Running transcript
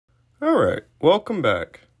Alright, welcome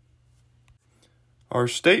back. Our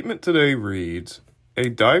statement today reads, a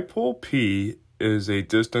dipole P is a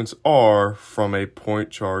distance r from a point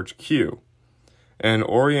charge Q, and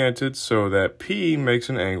oriented so that P makes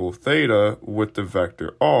an angle theta with the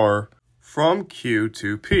vector r from Q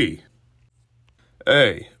to P.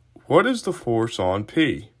 A. What is the force on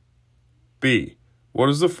P? B. What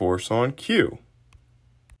is the force on Q?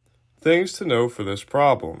 Things to know for this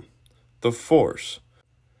problem. The force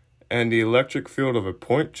and the electric field of a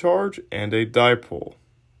point charge and a dipole.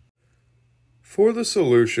 For the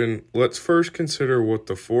solution, let's first consider what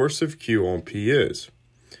the force of Q on P is.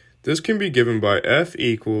 This can be given by F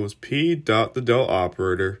equals P dot the del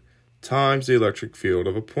operator times the electric field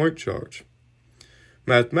of a point charge.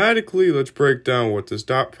 Mathematically, let's break down what this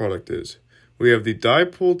dot product is. We have the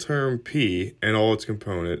dipole term P and all its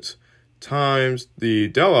components times the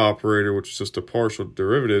del operator, which is just the partial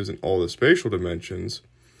derivatives in all the spatial dimensions.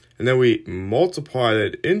 And then we multiply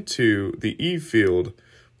that into the E field,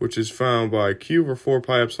 which is found by Q over 4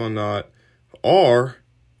 pi epsilon naught R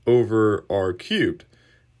over R cubed.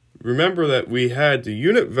 Remember that we had the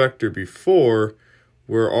unit vector before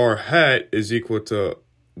where R hat is equal to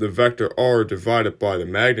the vector R divided by the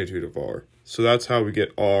magnitude of R. So that's how we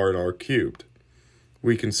get R and R cubed.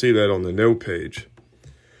 We can see that on the no page.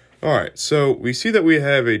 All right, so we see that we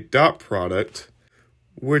have a dot product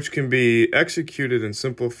which can be executed and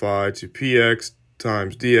simplified to px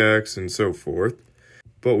times dx and so forth.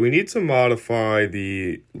 But we need to modify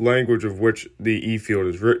the language of which the E field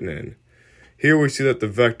is written in. Here we see that the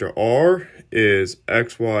vector r is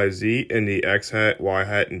x, y, z in the x hat, y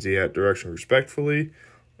hat, and z hat direction respectively.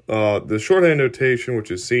 The shorthand notation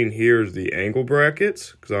which is seen here is the angle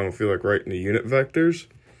brackets, because I don't feel like writing the unit vectors.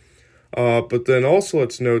 But then also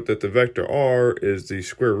let's note that the vector r is the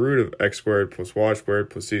square root of x squared plus y squared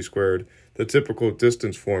plus z squared, the typical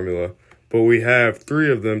distance formula. But we have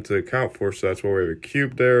 3 of them to account for, so that's why we have a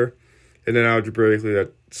cube there. And then algebraically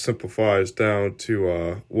that simplifies down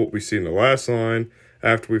to what we see in the last line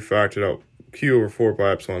after we factored out q over 4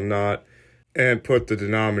 pi epsilon naught and put the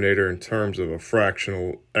denominator in terms of a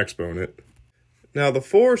fractional exponent. Now, the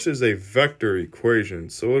force is a vector equation,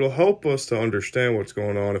 so it'll help us to understand what's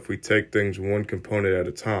going on if we take things one component at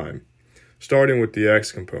a time, starting with the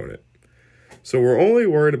x component. So we're only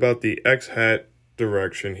worried about the x hat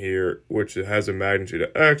direction here, which has a magnitude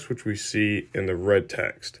of x, which we see in the red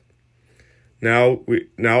text. Now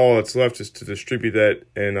all that's left is to distribute that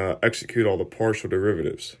and execute all the partial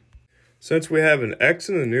derivatives. Since we have an x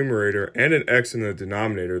in the numerator and an x in the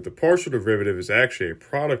denominator, the partial derivative is actually a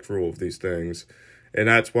product rule of these things, and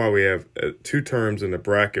that's why we have 2 terms in the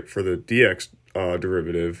bracket for the dx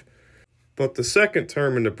derivative. But the second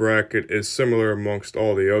term in the bracket is similar amongst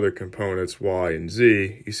all the other components, y and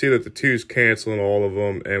z. You see that the 2's cancel in all of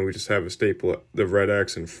them, and we just have a staple, the red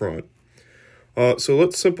x in front. So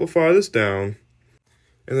let's simplify this down.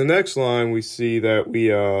 In the next line, we see that we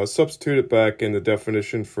substitute it back in the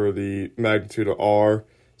definition for the magnitude of r,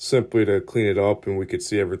 simply to clean it up and we could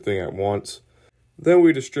see everything at once. Then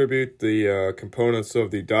we distribute the components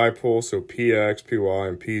of the dipole, so px, py,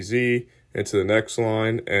 and pz, into the next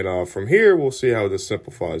line. And from here, we'll see how this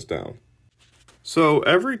simplifies down. So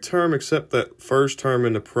every term except that first term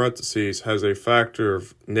in the parentheses has a factor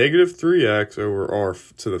of negative 3x over r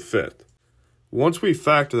to the 5th. Once we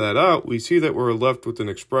factor that out, we see that we're left with an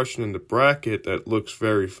expression in the bracket that looks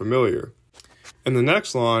very familiar. In the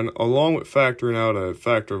next line, along with factoring out a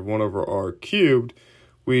factor of 1 over r cubed,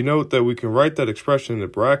 we note that we can write that expression in the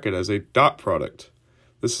bracket as a dot product.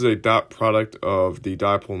 This is a dot product of the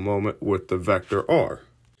dipole moment with the vector r.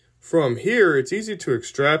 From here, it's easy to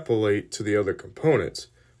extrapolate to the other components,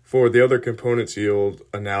 for the other components yield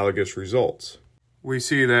analogous results. We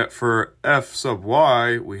see that for f sub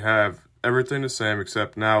y, we have everything the same,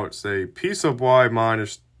 except now it's a p sub y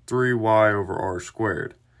minus 3y over r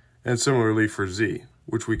squared. And similarly for z,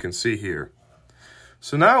 which we can see here.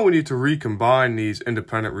 So now we need to recombine these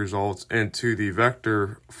independent results into the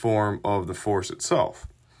vector form of the force itself,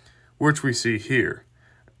 which we see here.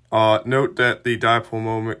 Note that the dipole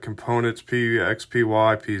moment components px, py,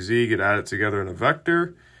 pz get added together in a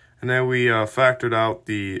vector. And then we factored out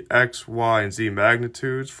the x, y, and z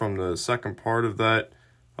magnitudes from the second part of that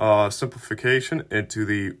simplification into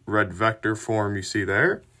the red vector form you see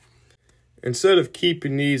there. Instead of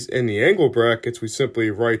keeping these in the angle brackets, we simply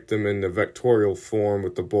write them in the vectorial form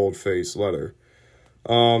with the bold-faced letter.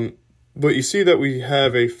 But you see that we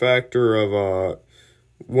have a factor of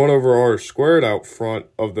 1 over r squared out front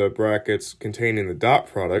of the brackets containing the dot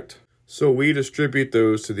product. So we distribute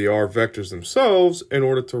those to the r vectors themselves in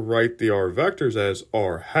order to write the r vectors as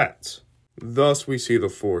r hats. Thus, we see the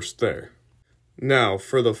force there. Now,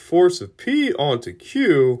 for the force of P onto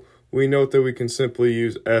Q, we note that we can simply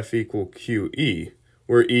use F equal QE,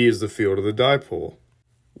 where E is the field of the dipole.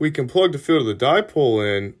 We can plug the field of the dipole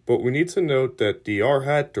in, but we need to note that the r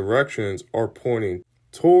hat directions are pointing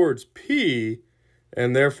towards P,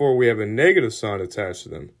 and therefore we have a negative sign attached to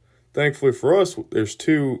them. Thankfully for us, there's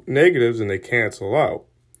two negatives and they cancel out.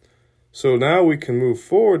 So now we can move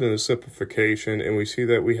forward in the simplification, and we see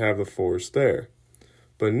that we have the force there.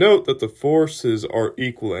 But note that the forces are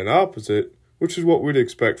equal and opposite, which is what we'd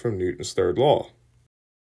expect from Newton's third law.